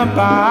talking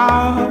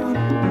about.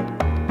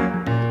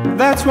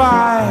 That's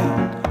why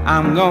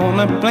I'm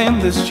gonna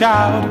blend this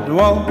child, the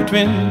wall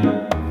between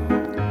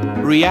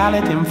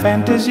reality and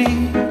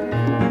fantasy.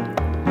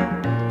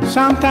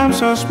 Sometimes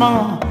so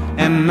small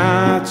and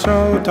not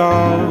so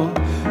tall,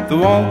 the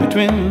wall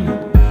between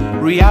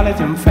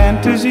reality and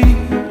fantasy.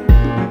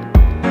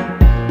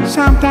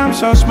 Sometimes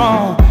so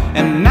small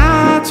and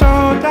not so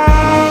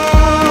tall.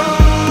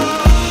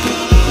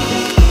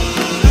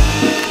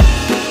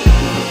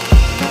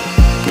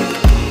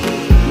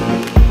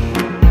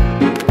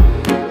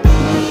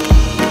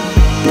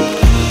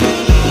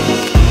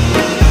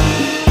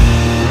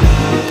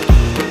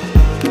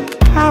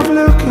 I've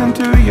looked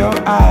into your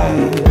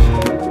eyes,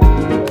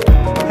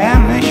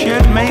 and they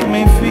should make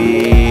me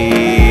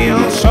feel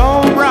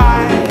so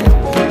bright,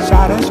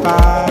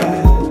 satisfied.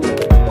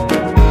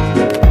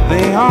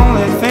 The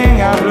only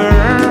thing I've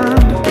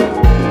learned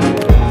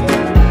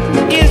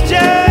is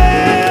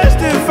just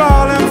to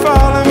fall and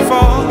fall and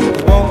fall.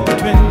 The wall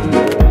between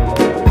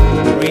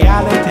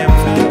reality and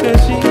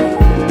fantasy.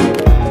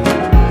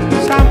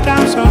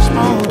 Sometimes so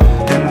small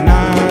and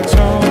not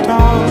so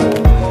tall.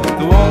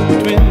 The wall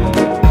between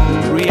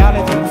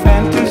reality and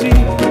fantasy.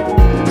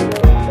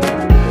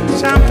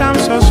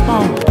 Sometimes so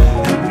small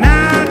and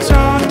not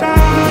so tall.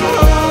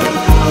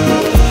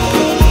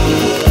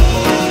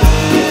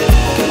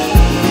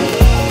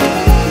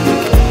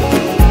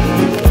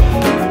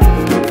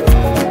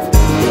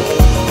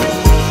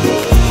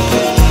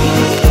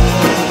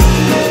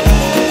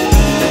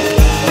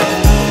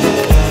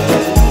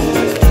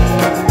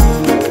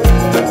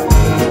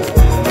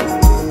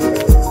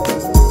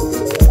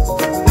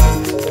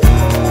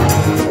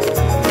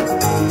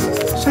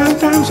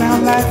 Sometimes our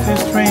life is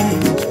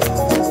strange,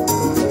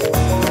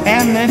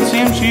 and it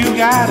seems you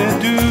gotta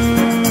do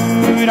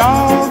it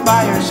all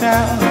by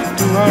yourself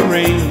to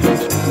arrange.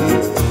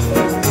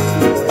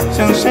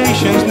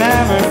 Sensations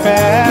never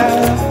fail.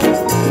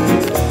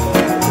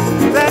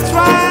 That's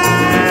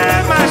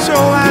why my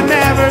soul I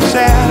never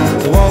sell.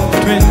 The wall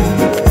between